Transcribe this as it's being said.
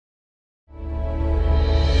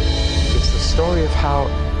how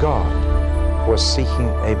God was seeking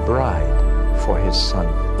a bride for his son.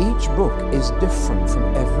 Each book is different from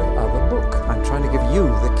every other book. I'm trying to give you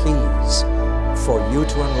the keys for you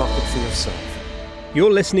to unlock it for yourself.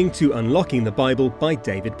 You're listening to Unlocking the Bible by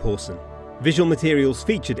David Pawson. Visual materials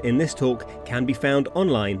featured in this talk can be found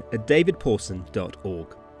online at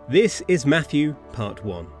davidpawson.org. This is Matthew, Part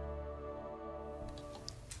 1.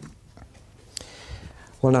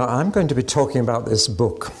 Well, now, I'm going to be talking about this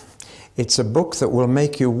book. It's a book that will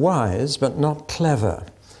make you wise, but not clever.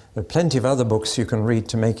 There are plenty of other books you can read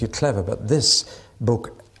to make you clever, but this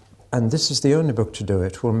book, and this is the only book to do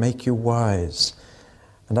it, will make you wise.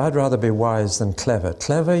 And I'd rather be wise than clever.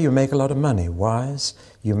 Clever, you make a lot of money. Wise,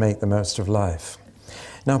 you make the most of life.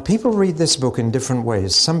 Now, people read this book in different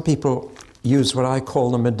ways. Some people use what I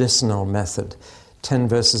call the medicinal method. 10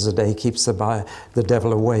 verses a day keeps the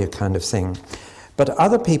devil away kind of thing. But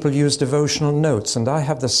other people use devotional notes, and I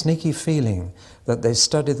have the sneaky feeling that they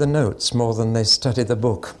study the notes more than they study the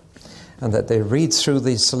book, and that they read through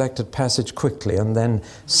the selected passage quickly and then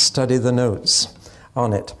study the notes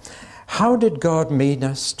on it. How did God mean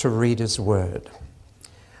us to read His Word?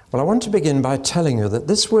 Well, I want to begin by telling you that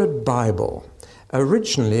this word Bible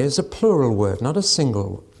originally is a plural word, not a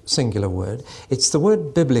singular word. It's the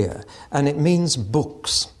word biblia, and it means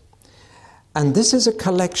books. And this is a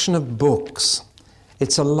collection of books.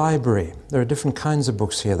 It's a library. There are different kinds of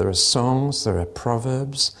books here. There are songs, there are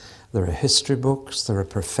proverbs, there are history books, there are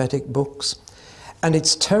prophetic books. And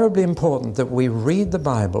it's terribly important that we read the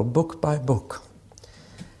Bible book by book.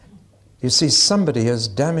 You see, somebody has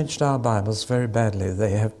damaged our Bibles very badly.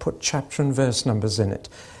 They have put chapter and verse numbers in it.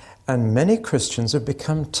 And many Christians have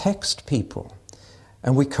become text people.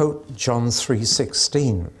 And we quote John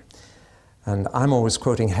 3:16. And I'm always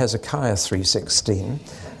quoting Hezekiah 3:16,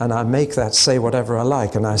 and I make that say whatever I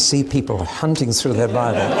like, and I see people hunting through their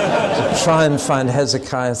Bible to try and find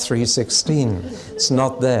Hezekiah 3:16. It's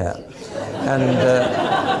not there.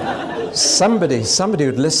 And somebody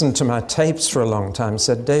who'd listened to my tapes for a long time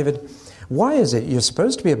said, David, why is it you're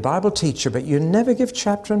supposed to be a Bible teacher, but you never give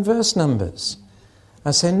chapter and verse numbers? I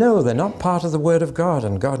say, no, they're not part of the Word of God,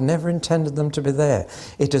 and God never intended them to be there.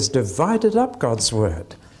 It has divided up God's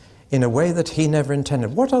Word in a way that He never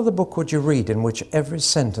intended. What other book would you read in which every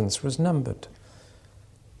sentence was numbered?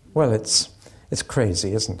 Well, it's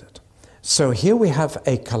crazy, isn't it? So here we have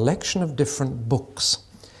a collection of different books.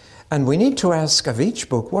 And we need to ask of each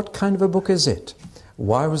book, what kind of a book is it?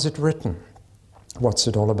 Why was it written? What's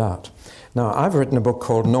it all about? Now, I've written a book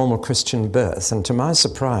called Normal Christian Birth, and to my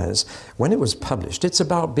surprise, when it was published, it's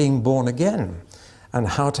about being born again and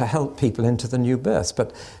how to help people into the new birth.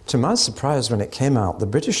 But to my surprise, when it came out, the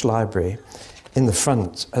British Library in the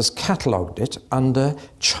front has catalogued it under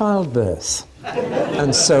childbirth.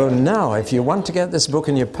 And so now, if you want to get this book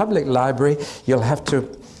in your public library, you'll have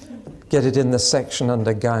to get it in the section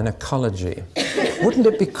under gynecology. Wouldn't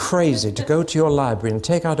it be crazy to go to your library and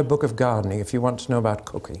take out a book of gardening if you want to know about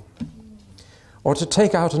cooking? Or to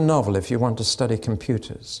take out a novel if you want to study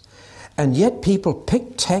computers? And yet people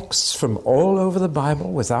pick texts from all over the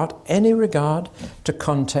Bible without any regard to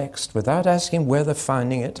context, without asking where they're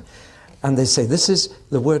finding it, and they say, this is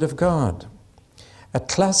the Word of God. A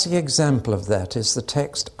classic example of that is the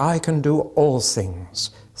text, I can do all things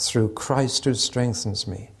through Christ who strengthens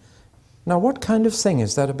me. Now, what kind of thing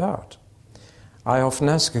is that about? I often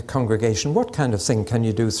ask a congregation, what kind of thing can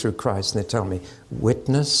you do through Christ? And they tell me,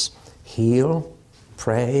 witness, heal,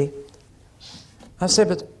 pray. I say,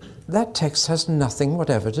 but that text has nothing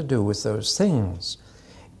whatever to do with those things.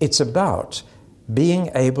 It's about being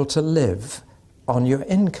able to live on your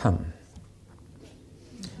income.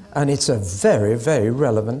 And it's a very, very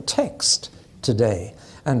relevant text today.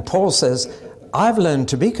 And Paul says, I've learned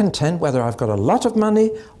to be content whether I've got a lot of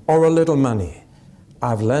money or a little money.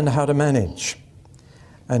 I've learned how to manage.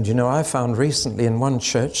 And you know, I found recently in one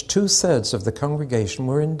church, 2/3 of the congregation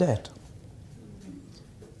were in debt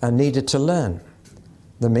and needed to learn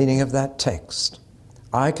the meaning of that text.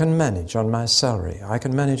 I can manage on my salary. I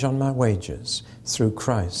can manage on my wages through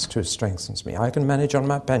Christ who strengthens me. I can manage on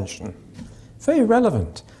my pension. Very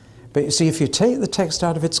relevant. But you see, if you take the text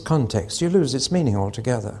out of its context, you lose its meaning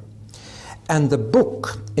altogether. And the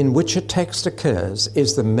book in which a text occurs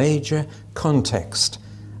is the major context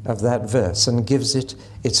of that verse and gives it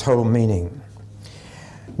its whole meaning.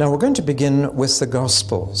 Now we're going to begin with the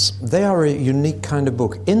Gospels. They are a unique kind of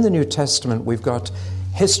book. In the New Testament we've got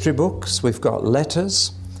history books, we've got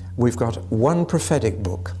letters, we've got one prophetic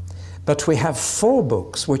book. But we have 4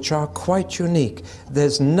 books which are quite unique.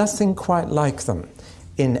 There's nothing quite like them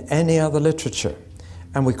in any other literature.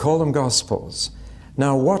 And we call them Gospels.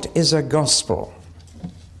 Now what is a Gospel?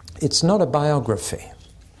 It's not a biography.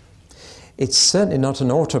 It's certainly not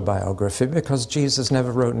an autobiography because Jesus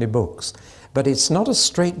never wrote any books. But it's not a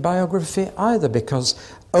straight biography either because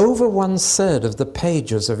over 1/3 of the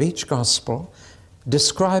pages of each gospel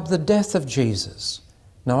describe the death of Jesus.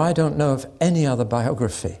 Now, I don't know of any other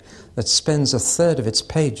biography that spends 1/3 of its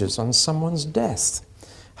pages on someone's death,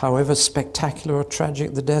 however spectacular or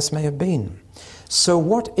tragic the death may have been. So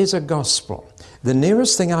what is a gospel? The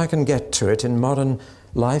nearest thing I can get to it in modern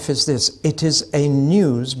life is this. It is a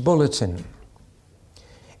news bulletin.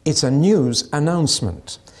 It's a news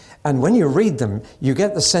announcement. And when you read them, you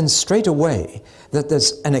get the sense straight away that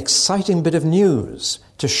there's an exciting bit of news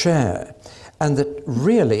to share and that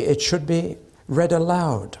really it should be read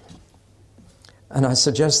aloud. And I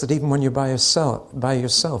suggest that even when you're by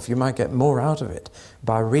yourself, you might get more out of it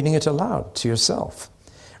by reading it aloud to yourself.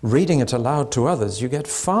 Reading it aloud to others, you get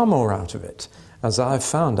far more out of it. As I've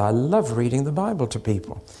found, I love reading the Bible to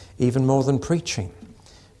people, even more than preaching.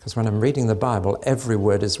 Because when I'm reading the Bible, every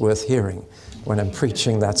word is worth hearing. When I'm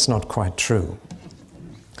preaching, that's not quite true.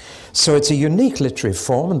 So it's a unique literary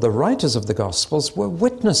form, and the writers of the Gospels were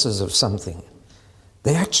witnesses of something.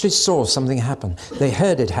 They actually saw something happen. They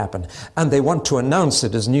heard it happen, and they want to announce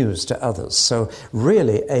it as news to others. So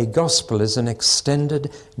really, a gospel is an extended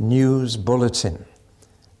news bulletin.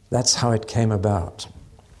 That's how it came about.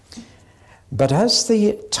 But as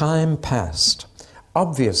the time passed,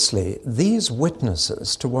 obviously, these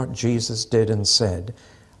witnesses to what Jesus did and said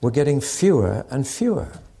were getting fewer and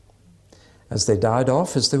fewer as they died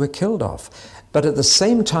off, as they were killed off. But at the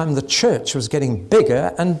same time, the church was getting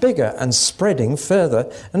bigger and spreading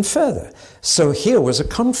further and further. So here was a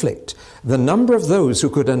conflict. The number of those who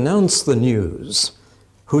could announce the news,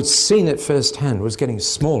 who'd seen it firsthand, was getting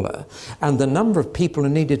smaller, and the number of people who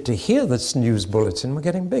needed to hear this news bulletin were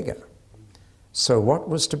getting bigger. So what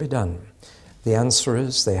was to be done? The answer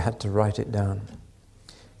is they had to write it down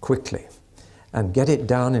quickly and get it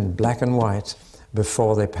down in black and white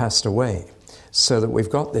before they passed away, so that we've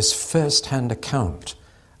got this first-hand account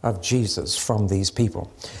of Jesus from these people.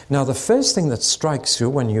 Now, the first thing that strikes you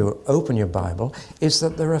when you open your Bible is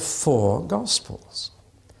that there are 4 Gospels.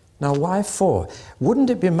 Now, why 4? Wouldn't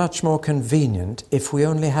it be much more convenient if we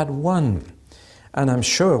only had 1? And I'm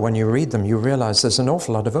sure when you read them, you realize there's an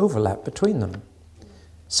awful lot of overlap between them.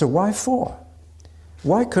 So why 4?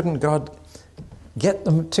 Why couldn't God get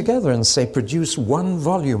them together and say, produce 1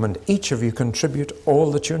 volume and each of you contribute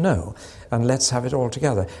all that you know, and let's have it all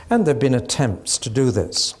together? And there have been attempts to do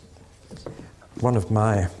this. One of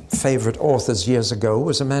my favorite authors years ago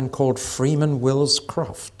was a man called Freeman Wills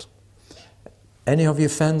Croft. Any of you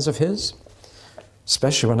fans of his?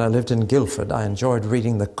 Especially when I lived in Guildford, I enjoyed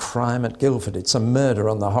reading The Crime at Guildford. It's a murder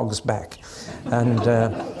on the Hog's Back.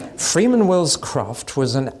 And Freeman Wills Croft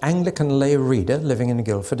was an Anglican lay reader living in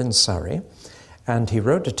Guildford in Surrey, and he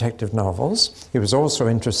wrote detective novels. He was also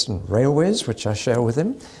interested in railways, which I share with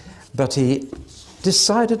him, but he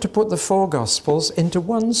decided to put the 4 Gospels into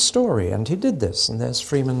one story, and he did this, and there's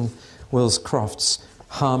Freeman Wills Croft's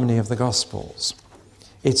Harmony of the Gospels.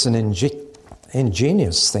 It's an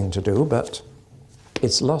ingenious thing to do, but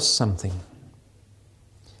it's lost something.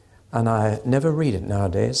 And I never read it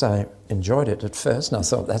nowadays. I enjoyed it at first, and I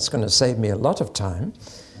thought that's going to save me a lot of time.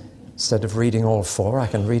 Instead of reading all 4, I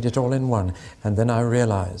can read it all in one. And then I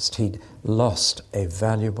realized he'd lost a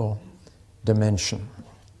valuable dimension.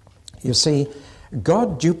 You see,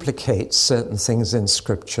 God duplicates certain things in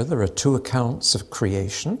Scripture. There are 2 accounts of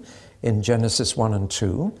creation in Genesis 1 and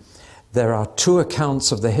 2. There are 2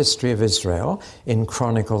 accounts of the history of Israel in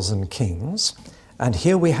Chronicles and Kings. And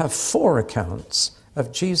here we have 4 accounts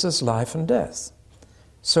of Jesus' life and death.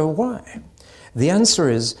 So why? The answer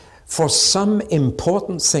is, for some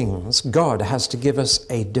important things, God has to give us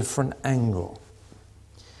a different angle.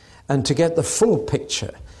 And to get the full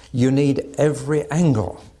picture, you need every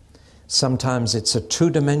angle. Sometimes it's a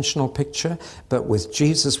 2-dimensional picture, but with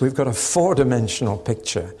Jesus we've got a 4-dimensional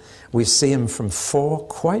picture. We see him from 4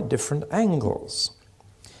 quite different angles.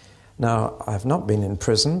 Now, I've not been in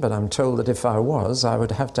prison, but I'm told that if I was, I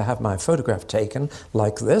would have to have my photograph taken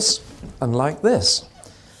like this and like this.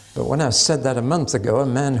 But when I said that a month ago, a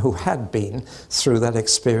man who had been through that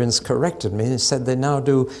experience corrected me. He said they now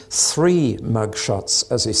do 3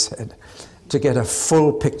 mugshots, as he said, to get a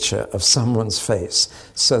full picture of someone's face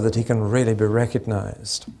so that he can really be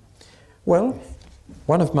recognized. Well,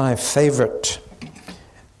 one of my favorite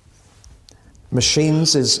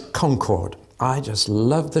machines is Concorde. I just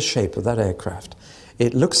love the shape of that aircraft.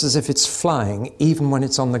 It looks as if it's flying even when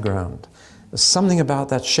it's on the ground. There's something about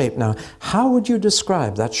that shape. Now, how would you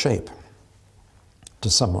describe that shape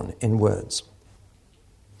to someone in words?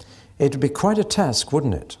 It would be quite a task,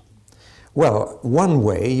 wouldn't it? Well, one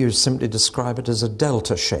way you simply describe it as a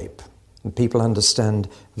delta shape, and people understand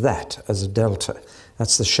that as a delta.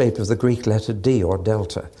 That's the shape of the Greek letter D, or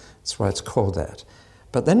delta. That's why it's called that.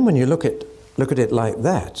 But then when you look at it like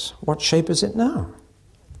that, what shape is it now?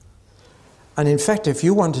 And in fact, if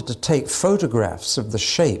you wanted to take photographs of the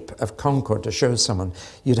shape of Concord to show someone,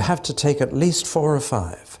 you'd have to take at least 4 or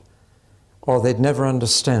 5, or they'd never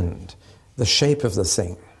understand the shape of the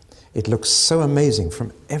thing. It looks so amazing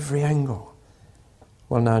from every angle.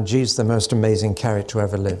 Well, now, Jesus, the most amazing character who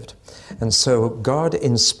ever lived. And so God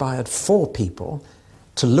inspired 4 people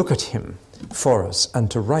to look at him for us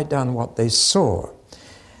and to write down what they saw.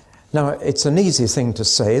 Now, it's an easy thing to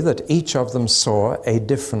say that each of them saw a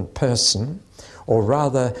different person, or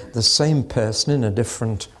rather the same person in a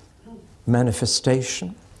different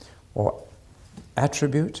manifestation or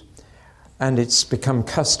attribute. And it's become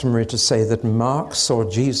customary to say that Mark saw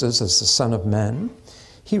Jesus as the Son of Man.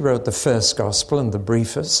 He wrote the first gospel and the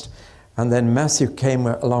briefest, and then Matthew came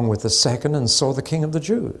along with the second and saw the King of the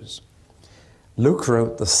Jews. Luke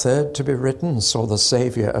wrote the third to be written and saw the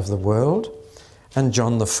Savior of the world, and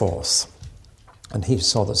John the fourth, and he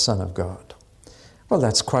saw the Son of God. Well,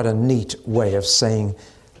 that's quite a neat way of saying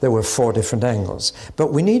there were 4 different angles.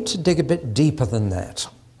 But we need to dig a bit deeper than that.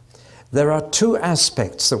 There are 2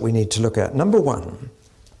 aspects that we need to look at. Number 1,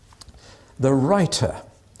 the writer.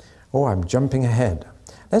 Oh, I'm jumping ahead.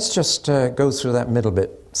 Let's just go through that middle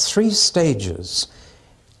bit. 3 stages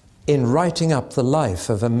in writing up the life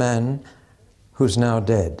of a man who's now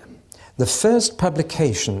dead. The first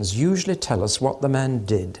publications usually tell us what the man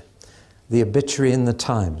did. The obituary in the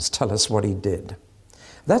Times tell us what he did.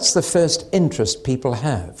 That's the first interest people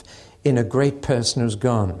have in a great person who's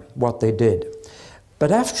gone, what they did.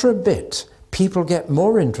 But after a bit, people get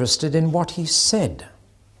more interested in what he said.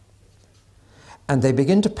 And they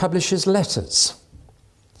begin to publish his letters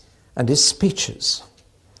and his speeches.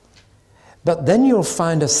 But then you'll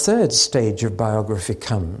find a third stage of biography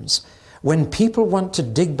comes when people want to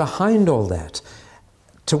dig behind all that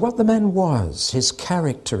to what the man was, his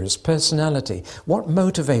character, his personality, what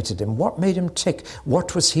motivated him, what made him tick,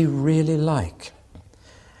 what was he really like.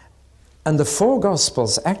 And the 4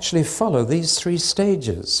 Gospels actually follow these 3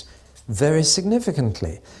 stages very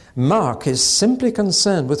significantly. Mark is simply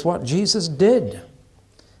concerned with what Jesus did,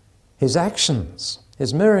 his actions,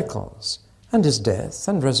 his miracles, and his death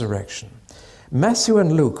and resurrection. Matthew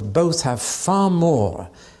and Luke both have far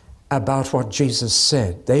more about what Jesus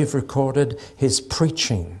said. They've recorded his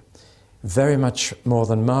preaching very much more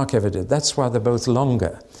than Mark ever did. That's why they're both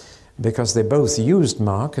longer, because they both used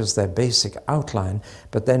Mark as their basic outline,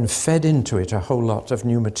 but then fed into it a whole lot of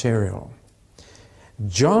new material.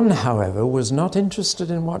 John, however, was not interested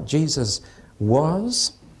in what Jesus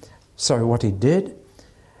what he did.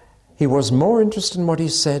 He was more interested in what he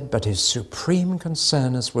said, but his supreme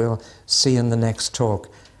concern, as we'll see in the next talk,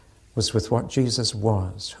 was with what Jesus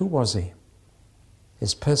was. Who was he?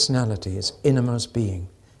 His personality, his innermost being.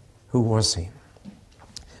 Who was he?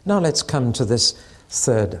 Now let's come to this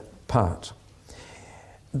third part.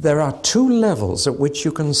 There are 2 levels at which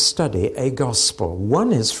you can study a gospel.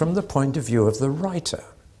 One is from the point of view of the writer.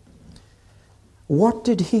 What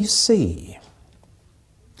did he see?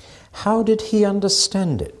 How did he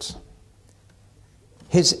understand it?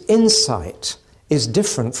 His insight is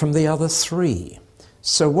different from the other 3.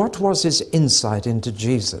 So what was his insight into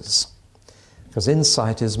Jesus? Because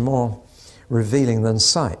insight is more revealing than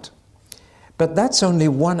sight. But that's only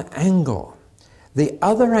one angle. The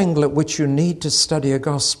other angle at which you need to study a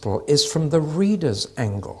gospel is from the reader's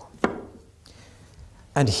angle.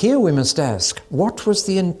 And here we must ask, what was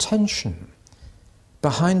the intention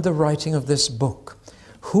behind the writing of this book?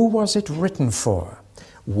 Who was it written for?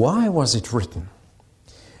 Why was it written?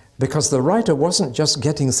 Because the writer wasn't just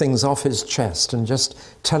getting things off his chest and just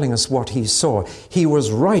telling us what he saw. He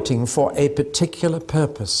was writing for a particular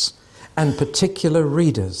purpose and particular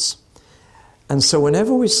readers. And so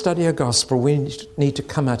whenever we study a gospel, we need to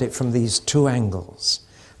come at it from these 2 angles.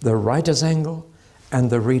 The writer's angle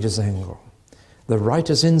and the reader's angle. The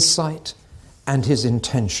writer's insight and his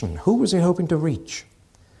intention. Who was he hoping to reach?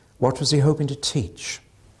 What was he hoping to teach?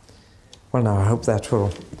 Well, now I hope that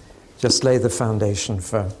will just lay the foundation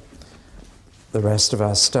for the rest of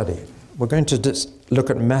our study. We're going to look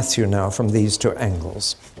at Matthew now from these 2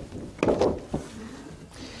 angles.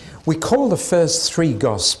 We call the first 3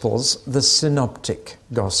 Gospels the Synoptic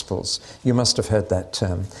Gospels. You must have heard that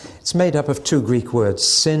term. It's made up of 2 Greek words,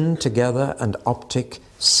 syn, together, and optic,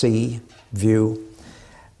 see, view.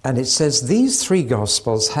 And it says these 3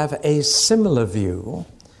 Gospels have a similar view.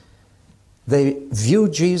 They view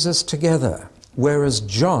Jesus together Whereas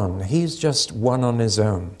John, he's just one on his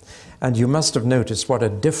own. And you must have noticed what a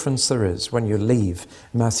difference there is when you leave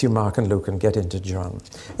Matthew, Mark, and Luke and get into John.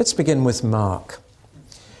 Let's begin with Mark.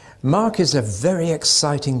 Mark is a very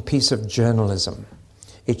exciting piece of journalism.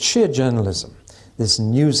 It's sheer journalism, this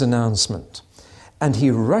news announcement. And he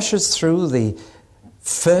rushes through the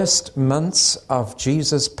first months of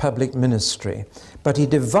Jesus' public ministry, but he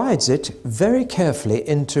divides it very carefully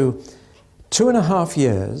into 2.5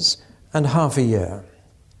 years and half a year.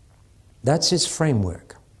 That's his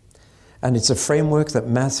framework. And it's a framework that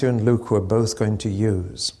Matthew and Luke were both going to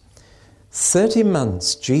use. 30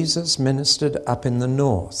 months Jesus ministered up in the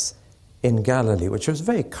north, in Galilee, which was a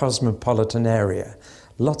very cosmopolitan area.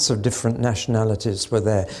 Lots of different nationalities were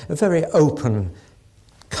there. A very open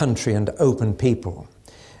country and open people.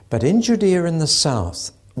 But in Judea in the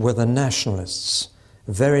south were the nationalists,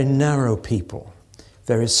 very narrow people,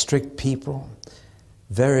 very strict people,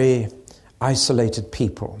 very isolated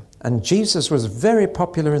people. And Jesus was very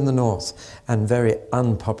popular in the north and very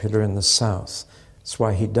unpopular in the south. That's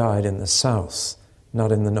why he died in the south,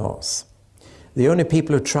 not in the north. The only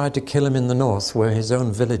people who tried to kill him in the north were his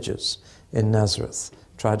own villagers in Nazareth,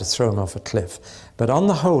 tried to throw him off a cliff. But on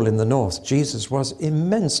the whole, in the north, Jesus was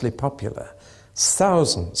immensely popular.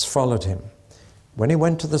 Thousands followed him. When he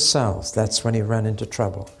went to the south, that's when he ran into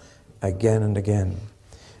trouble again and again.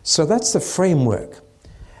 So that's the framework.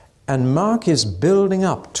 And Mark is building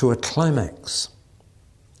up to a climax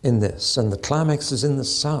in this, and the climax is in the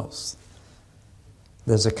south.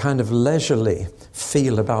 There's a kind of leisurely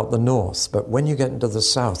feel about the north, but when you get into the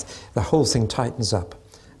south, the whole thing tightens up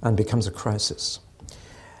and becomes a crisis.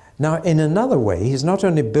 Now, in another way, he's not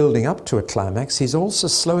only building up to a climax, he's also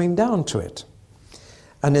slowing down to it.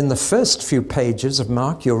 And in the first few pages of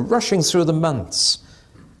Mark, you're rushing through the months.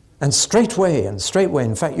 And straightway, in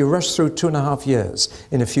fact, you rush through 2.5 years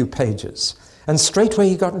in a few pages. And straightway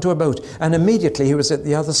he got into a boat, and immediately he was at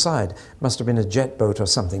the other side. Must have been a jet boat or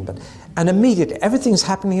something. And immediately, everything's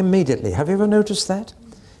happening immediately. Have you ever noticed that?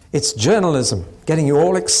 It's journalism, getting you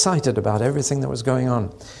all excited about everything that was going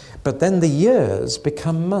on. But then the years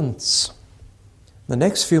become months. The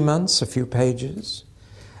next few months, a few pages.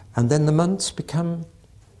 And then the months become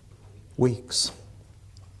weeks.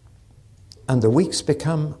 And the weeks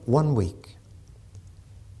become 1 week.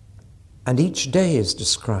 And each day is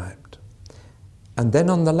described. And then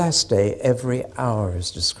on the last day, every hour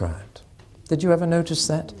is described. Did you ever notice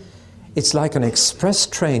that? It's like an express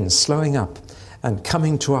train slowing up and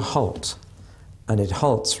coming to a halt. And it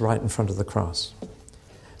halts right in front of the cross.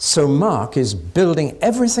 So Mark is building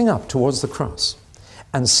everything up towards the cross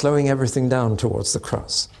and slowing everything down towards the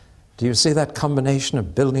cross. Do you see that combination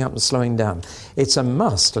of building up and slowing down? It's a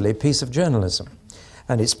masterly piece of journalism.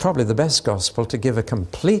 And it's probably the best gospel to give a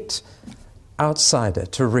complete outsider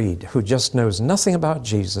to read who just knows nothing about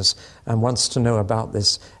Jesus and wants to know about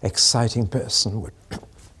this exciting person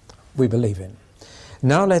we believe in.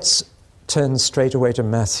 Now let's turn straight away to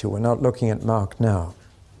Matthew. We're not looking at Mark now.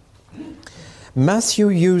 Matthew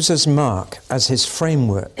uses Mark as his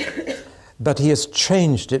framework, but he has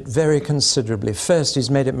changed it very considerably. First, he's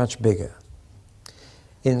made it much bigger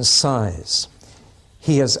in size.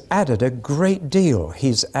 He has added a great deal.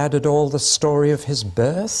 He's added all the story of his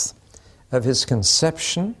birth, of his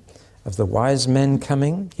conception, of the wise men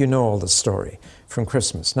coming. You know all the story from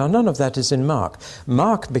Christmas. Now, none of that is in Mark.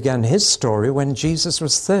 Mark began his story when Jesus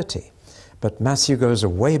was 30, but Matthew goes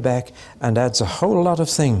way back and adds a whole lot of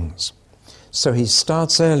things. So he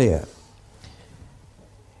starts earlier.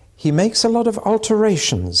 He makes a lot of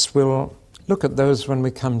alterations. We'll look at those when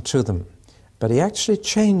we come to them. But he actually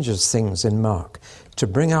changes things in Mark to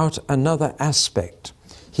bring out another aspect.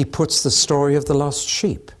 He puts the story of the lost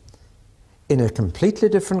sheep in a completely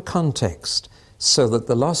different context so that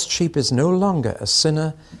the lost sheep is no longer a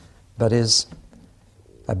sinner but is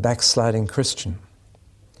a backsliding Christian.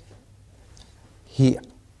 He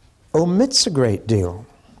omits a great deal.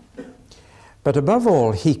 But above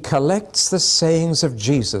all, he collects the sayings of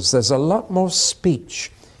Jesus. There's a lot more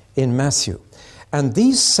speech in Matthew. And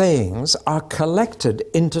these sayings are collected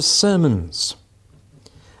into sermons,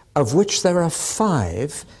 of which there are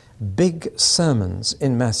 5 big sermons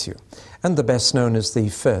in Matthew. And the best known is the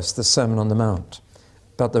first, the Sermon on the Mount.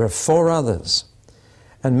 But there are 4 others.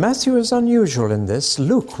 And Matthew is unusual in this.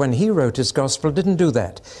 Luke, when he wrote his gospel, didn't do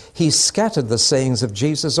that. He scattered the sayings of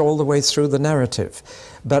Jesus all the way through the narrative.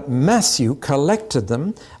 But Matthew collected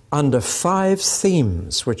them under 5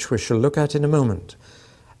 themes, which we shall look at in a moment.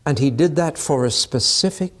 And he did that for a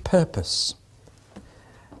specific purpose.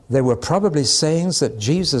 There were probably sayings that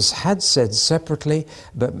Jesus had said separately,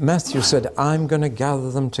 but Matthew said, I'm going to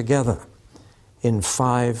gather them together in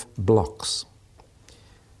 5 blocks.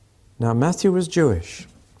 Now, Matthew was Jewish,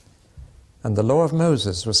 and the law of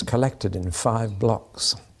Moses was collected in 5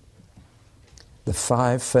 blocks. The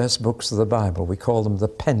 5 first books of the Bible, we call them the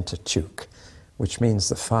Pentateuch, which means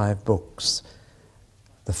the 5 books.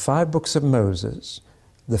 The 5 books of Moses,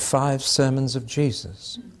 the 5 sermons of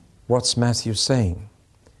Jesus. What's Matthew saying?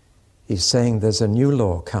 He's saying there's a new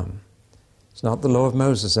law come. It's not the law of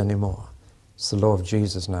Moses anymore. It's the law of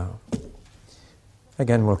Jesus now.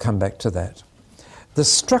 Again, we'll come back to that. The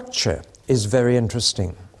structure is very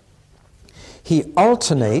interesting. He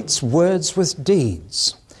alternates words with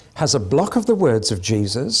deeds. Has a block of the words of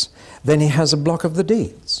Jesus, then he has a block of the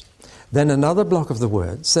deeds. Then another block of the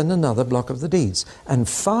words, then another block of the deeds. And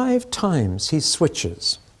 5 times he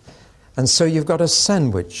switches. And so you've got a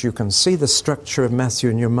sandwich. You can see the structure of Matthew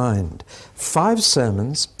in your mind. 5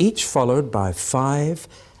 sermons, each followed by 5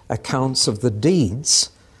 accounts of the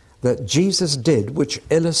deeds that Jesus did, which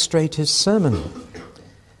illustrate his sermon.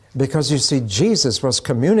 Because you see, Jesus was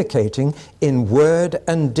communicating in word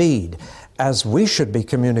and deed, as we should be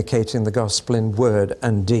communicating the gospel in word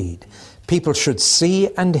and deed. People should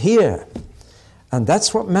see and hear. And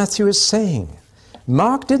that's what Matthew is saying.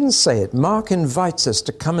 Mark didn't say it. Mark invites us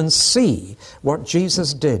to come and see what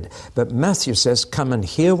Jesus did. But Matthew says, come and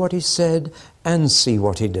hear what he said and see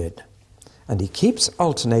what he did. And he keeps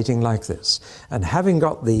alternating like this. And having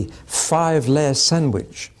got the 5-layer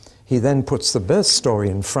sandwich, he then puts the birth story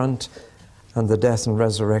in front and the death and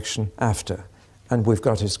resurrection after. And we've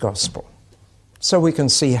got his gospel. So we can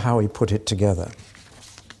see how he put it together.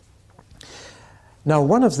 Now,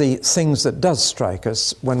 one of the things that does strike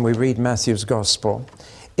us when we read Matthew's gospel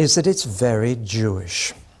is that it's very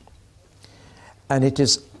Jewish. And it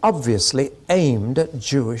is obviously aimed at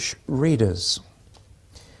Jewish readers.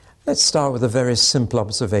 Let's start with a very simple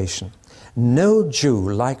observation. No Jew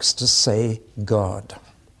likes to say God.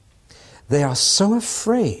 They are so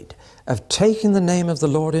afraid of taking the name of the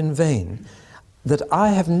Lord in vain that I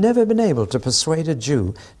have never been able to persuade a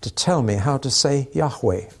Jew to tell me how to say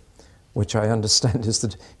Yahweh, which I understand is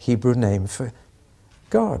the Hebrew name for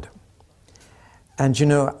God. And you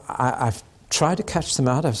know, I've tried to catch them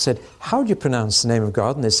out. I've said, how do you pronounce the name of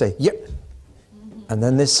God? And they say, yep. And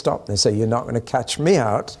then they stop. They say, you're not going to catch me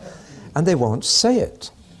out. And they won't say it.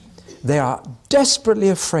 They are desperately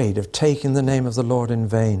afraid of taking the name of the Lord in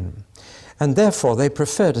vain. And therefore, they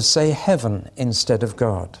prefer to say heaven instead of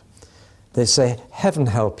God. They say, heaven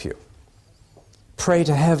help you. Pray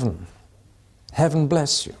to heaven. Heaven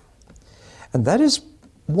bless you. And that is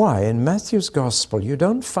why in Matthew's gospel you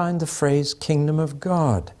don't find the phrase kingdom of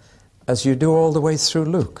God as you do all the way through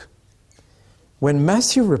Luke. When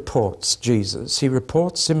Matthew reports Jesus, he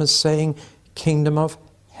reports him as saying kingdom of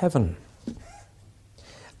heaven.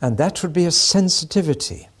 And that would be a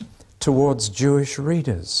sensitivity towards Jewish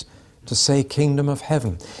readers to say kingdom of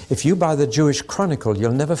heaven. If you buy the Jewish Chronicle,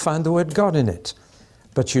 you'll never find the word God in it.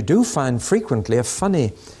 But you do find frequently a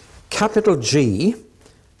funny capital G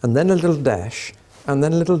and then a little dash and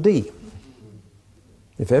then a little D.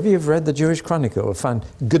 If ever you've read the Jewish Chronicle, you'll find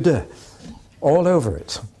Gd all over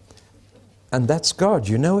it. And that's God.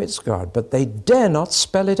 You know it's God. But they dare not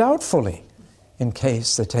spell it out fully in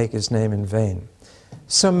case they take his name in vain.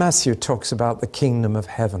 So Matthew talks about the kingdom of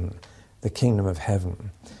heaven. The kingdom of heaven.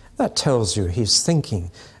 That tells you he's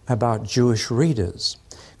thinking about Jewish readers.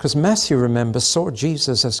 Because Matthew, remember, saw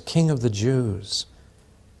Jesus as King of the Jews.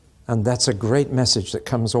 And that's a great message that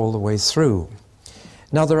comes all the way through.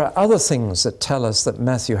 Now, there are other things that tell us that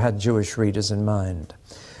Matthew had Jewish readers in mind.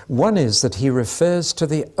 One is that he refers to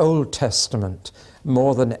the Old Testament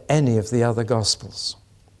more than any of the other Gospels.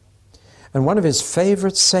 And one of his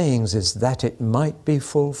favorite sayings is that it might be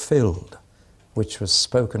fulfilled, which was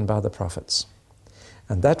spoken by the prophets.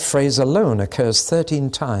 And that phrase alone occurs 13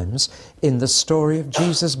 times in the story of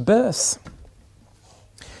Jesus' birth.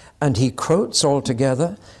 And he quotes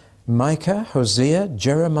altogether Micah, Hosea,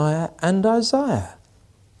 Jeremiah, and Isaiah,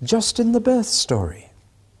 just in the birth story.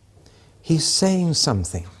 He's saying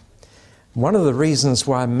something. One of the reasons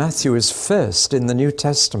why Matthew is first in the New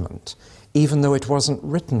Testament, even though it wasn't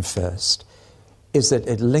written first, is that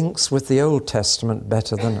it links with the Old Testament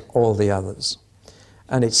better than all the others.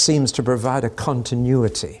 And it seems to provide a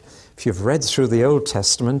continuity. If you've read through the Old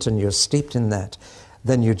Testament and you're steeped in that,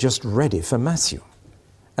 then you're just ready for Matthew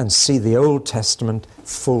and see the Old Testament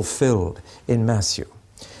fulfilled in Matthew.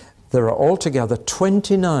 There are altogether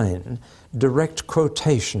 29 direct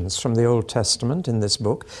quotations from the Old Testament in this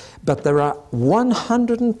book, but there are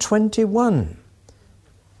 121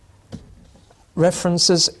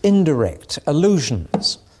 references, indirect,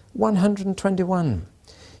 allusions. 121.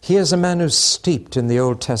 Here's a man who's steeped in the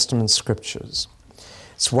Old Testament scriptures.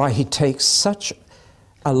 It's why he takes such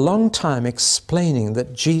a long time explaining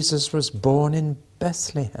that Jesus was born in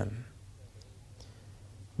Bethlehem.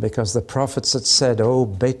 Because the prophets had said, "Oh,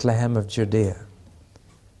 Bethlehem of Judea,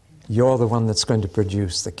 you're the one that's going to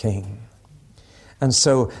produce the king." And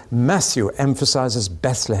so Matthew emphasizes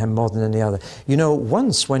Bethlehem more than any other. You know,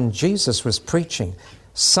 once when Jesus was preaching,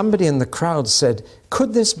 somebody in the crowd said,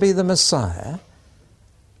 "Could this be the Messiah?"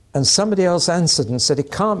 And somebody else answered and said,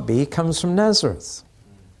 "It can't be, he comes from Nazareth."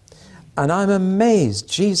 And I'm amazed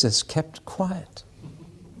Jesus kept quiet.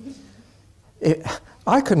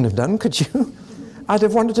 I couldn't have done, could you? I'd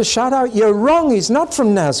have wanted to shout out, "You're wrong, he's not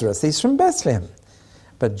from Nazareth, he's from Bethlehem."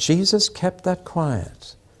 But Jesus kept that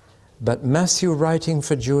quiet. But Matthew, writing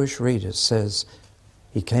for Jewish readers, says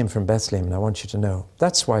he came from Bethlehem, and I want you to know.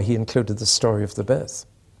 That's why he included the story of the birth,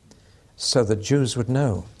 so that Jews would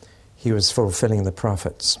know he was fulfilling the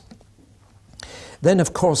prophets. Then,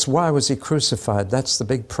 of course, why was he crucified? That's the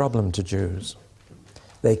big problem to Jews.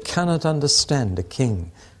 They cannot understand a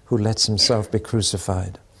king who lets himself be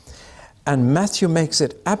crucified. And Matthew makes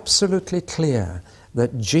it absolutely clear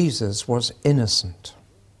that Jesus was innocent.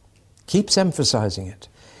 Keeps emphasizing it.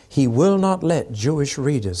 He will not let Jewish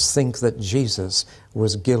readers think that Jesus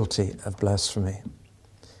was guilty of blasphemy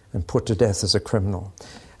and put to death as a criminal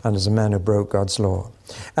and as a man who broke God's law.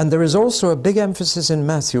 And there is also a big emphasis in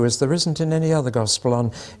Matthew, as there isn't in any other gospel,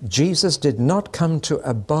 on Jesus did not come to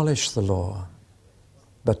abolish the law,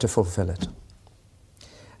 but to fulfill it.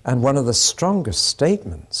 And one of the strongest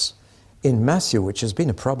statements in Matthew, which has been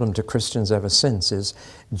a problem to Christians ever since, is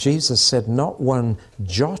Jesus said, "Not one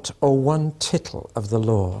jot or one tittle of the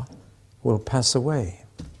law will pass away."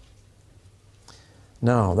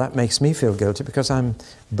 Now, that makes me feel guilty because I'm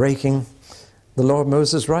breaking the law of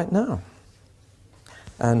Moses right now.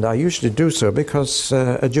 And I usually do so because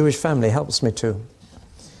a Jewish family helps me to.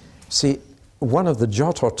 See, one of the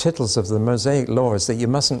jot or tittles of the Mosaic law is that you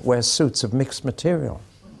mustn't wear suits of mixed material.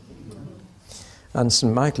 And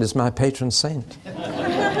St. Michael is my patron saint.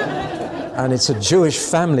 And it's a Jewish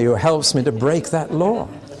family who helps me to break that law.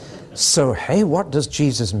 So, hey, what does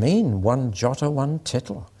Jesus mean? One jot or one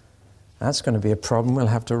tittle? That's going to be a problem we'll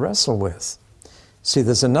have to wrestle with. See,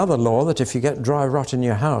 there's another law that if you get dry rot in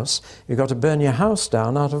your house, you've got to burn your house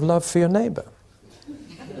down out of love for your neighbor.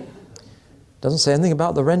 Doesn't say anything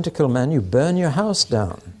about the renticle man. You burn your house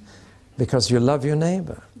down because you love your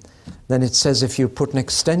neighbor. Then it says if you put an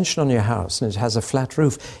extension on your house and it has a flat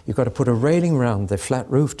roof, you've got to put a railing around the flat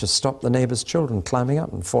roof to stop the neighbor's children climbing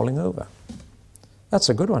up and falling over. That's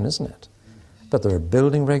a good one, isn't it? But there are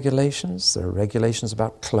building regulations, there are regulations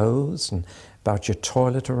about clothes and about your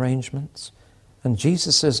toilet arrangements. And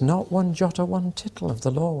Jesus says, not one jot or one tittle of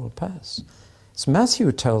the law will pass. It's Matthew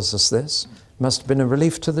who tells us this. Must have been a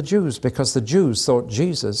relief to the Jews, because the Jews thought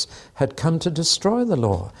Jesus had come to destroy the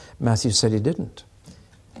law. Matthew said he didn't.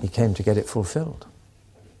 He came to get it fulfilled.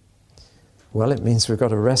 Well, it means we've got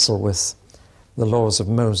to wrestle with the laws of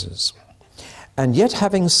Moses. And yet,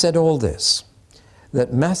 having said all this,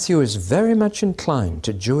 that Matthew is very much inclined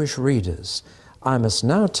to Jewish readers, I must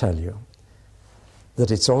now tell you that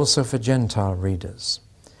it's also for Gentile readers.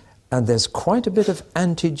 And there's quite a bit of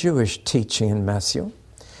anti-Jewish teaching in Matthew.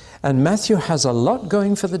 And Matthew has a lot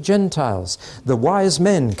going for the Gentiles, the wise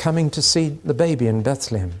men coming to see the baby in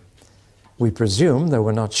Bethlehem. We presume, though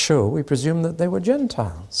we're not sure, we presume that they were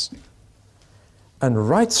Gentiles. And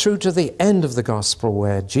right through to the end of the gospel,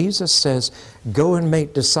 where Jesus says, go and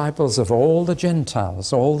make disciples of all the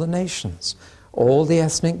Gentiles, all the nations, all the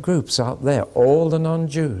ethnic groups out there, all the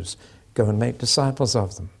non-Jews, go and make disciples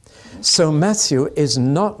of them. So Matthew is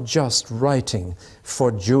not just writing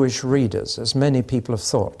for Jewish readers, as many people have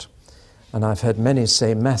thought. And I've heard many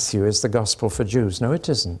say Matthew is the gospel for Jews. No, it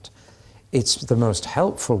isn't. It's the most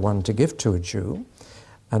helpful one to give to a Jew.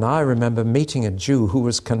 And I remember meeting a Jew who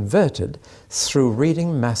was converted through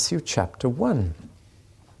reading Matthew chapter 1.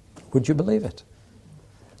 Would you believe it?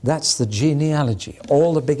 That's the genealogy,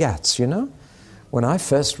 all the begats, you know? When I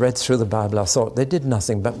first read through the Bible, I thought they did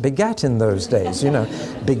nothing but begat in those days, you know.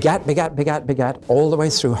 Begat, begat, begat, begat, all the way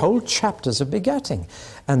through, whole chapters of begatting.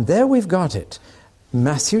 And there we've got it.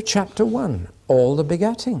 Matthew chapter 1, all the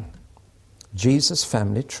begatting. Jesus'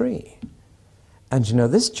 family tree. And you know,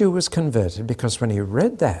 this Jew was converted because when he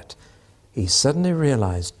read that, he suddenly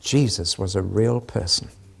realized Jesus was a real person.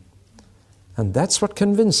 And that's what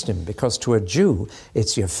convinced him, because to a Jew,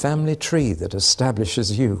 it's your family tree that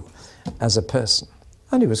establishes you as a person.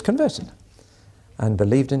 And he was converted and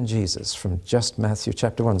believed in Jesus from just Matthew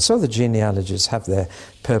chapter 1. So the genealogies have their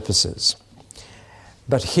purposes.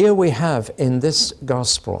 But here we have in this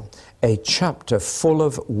gospel a chapter full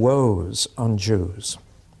of woes on Jews.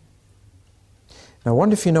 Now, I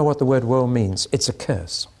wonder if you know what the word woe means. It's a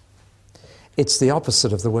curse. It's the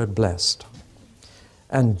opposite of the word blessed.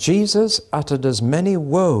 And Jesus uttered as many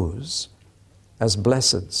woes as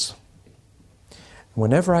blesseds.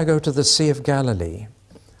 Whenever I go to the Sea of Galilee,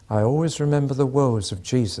 I always remember the woes of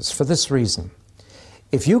Jesus for this reason.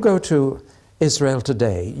 If you go to Israel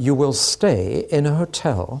today, you will stay in a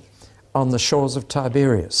hotel on the shores of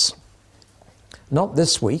Tiberias. Not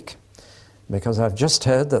this week, because I've just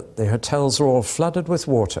heard that the hotels are all flooded with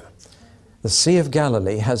water. The Sea of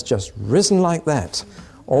Galilee has just risen like that.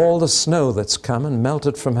 All the snow that's come and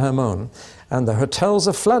melted from Hermon, and the hotels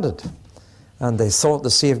are flooded. And they thought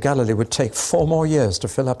the Sea of Galilee would take 4 more years to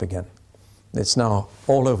fill up again. It's now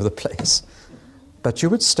all over the place. But you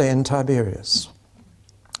would stay in Tiberias.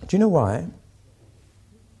 Do you know why?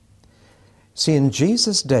 See, in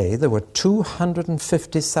Jesus' day, there were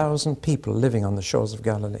 250,000 people living on the shores of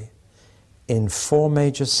Galilee in 4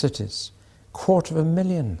 major cities,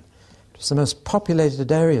 250,000. It's the most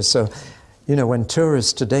populated area. So, you know, when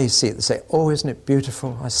tourists today see it, they say, oh, isn't it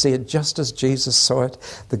beautiful? I see it just as Jesus saw it,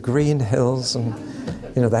 the green hills and,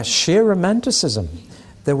 you know, that sheer romanticism.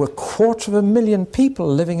 There were 250,000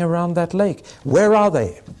 people living around that lake. Where are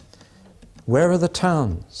they? Where are the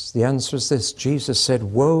towns? The answer is this. Jesus said,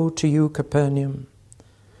 woe to you, Capernaum.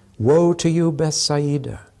 Woe to you,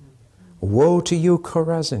 Bethsaida. Woe to you,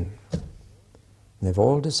 Chorazin. And they've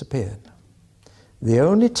all disappeared. The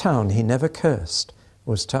only town he never cursed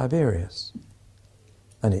was Tiberias.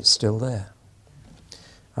 And it's still there.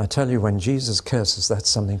 I tell you, when Jesus curses, that's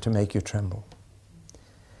something to make you tremble.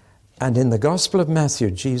 And in the Gospel of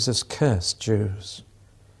Matthew, Jesus cursed Jews.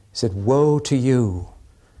 He said, woe to you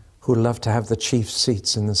who love to have the chief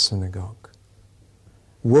seats in the synagogue.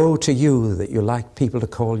 Woe to you that you like people to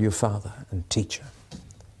call you Father and Teacher.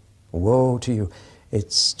 Woe to you.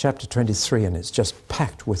 It's chapter 23, and it's just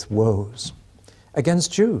packed with woes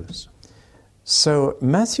against Jews. So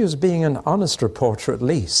Matthew's being an honest reporter at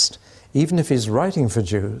least. Even if he's writing for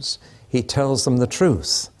Jews, he tells them the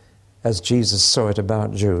truth as Jesus saw it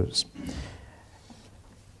about Jews.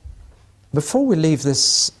 Before we leave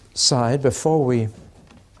this side, before we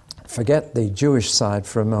forget the Jewish side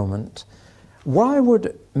for a moment, why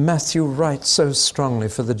would Matthew write so strongly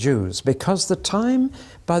for the Jews? Because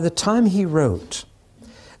by the time he wrote,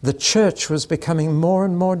 the church was becoming more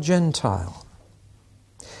and more Gentile.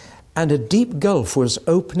 And a deep gulf was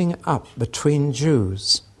opening up between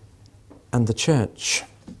Jews and the church.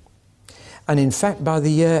 And in fact, by the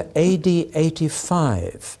year AD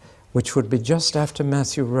 85, which would be just after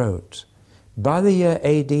Matthew wrote, by the year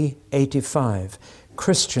AD 85,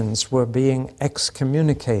 Christians were being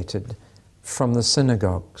excommunicated from the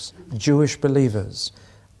synagogues. Jewish believers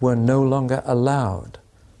were no longer allowed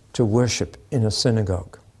to worship in a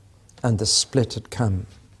synagogue, and the split had come.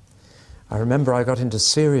 I remember I got into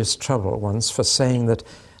serious trouble once for saying that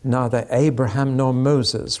neither Abraham nor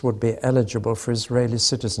Moses would be eligible for Israeli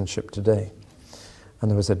citizenship today. And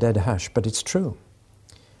there was a dead hush, but it's true.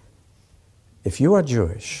 If you are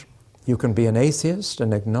Jewish, you can be an atheist,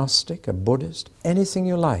 an agnostic, a Buddhist, anything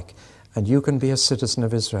you like, and you can be a citizen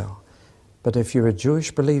of Israel. But if you're a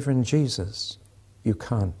Jewish believer in Jesus, you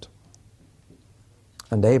can't.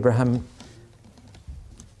 And Abraham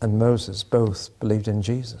and Moses both believed in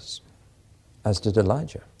Jesus, as did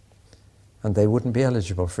Elijah. And they wouldn't be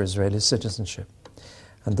eligible for Israeli citizenship.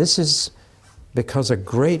 And this is because a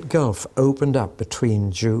great gulf opened up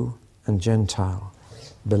between Jew and Gentile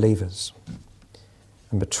believers,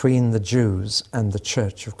 and between the Jews and the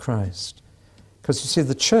Church of Christ. Because you see,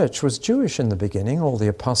 the church was Jewish in the beginning. All the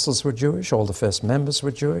apostles were Jewish. All the first members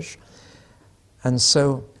were Jewish. And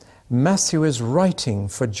so Matthew is writing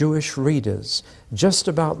for Jewish readers just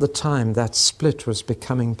about the time that split was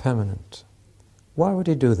becoming permanent. Why would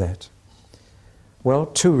he do that? Well,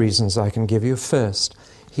 2 reasons I can give you. First,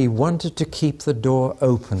 he wanted to keep the door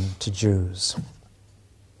open to Jews.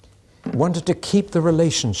 He wanted to keep the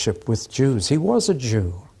relationship with Jews. He was a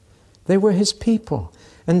Jew. They were his people.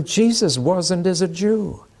 And Jesus was and is a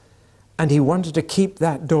Jew. And he wanted to keep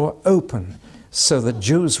that door open so that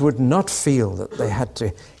Jews would not feel that they had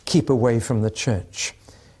to keep away from the church.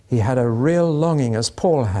 He had a real longing, as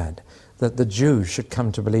Paul had, that the Jews should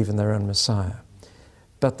come to believe in their own Messiah.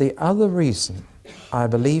 But the other reason I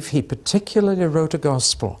believe he particularly wrote a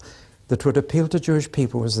gospel that would appeal to Jewish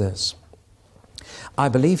people was this. I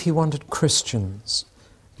believe he wanted Christians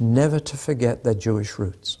never to forget their Jewish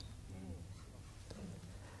roots.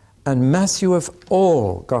 And Matthew, of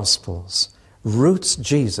all Gospels, roots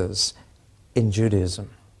Jesus in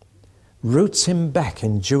Judaism, roots him back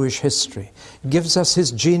in Jewish history, gives us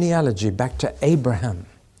his genealogy back to Abraham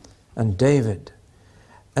and David,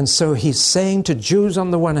 And so he's saying to Jews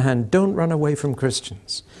on the one hand, don't run away from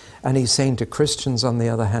Christians. And he's saying to Christians on the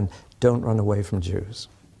other hand, don't run away from Jews.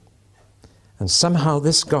 And somehow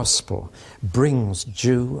this gospel brings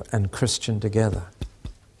Jew and Christian together.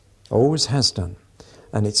 Always has done.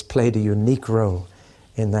 And it's played a unique role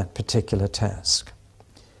in that particular task.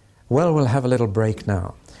 Well, we'll have a little break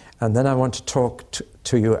now. And then I want to talk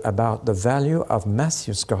to you about the value of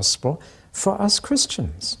Matthew's gospel for us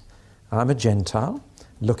Christians. I'm a Gentile.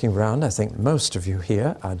 Looking around, I think most of you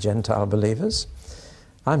here are Gentile believers.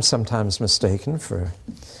 I'm sometimes mistaken for a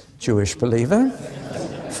Jewish believer.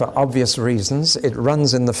 For obvious reasons, it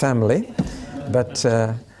runs in the family. But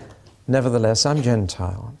nevertheless, I'm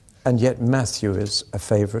Gentile. And yet Matthew is a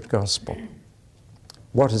favorite gospel.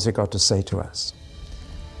 What has it got to say to us?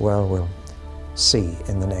 Well, we'll see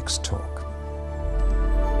in the next talk.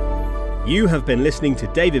 You have been listening to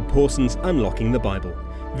David Pawson's Unlocking the Bible.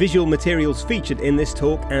 Visual materials featured in this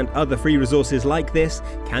talk and other free resources like this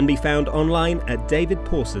can be found online at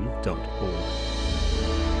davidpawson.org.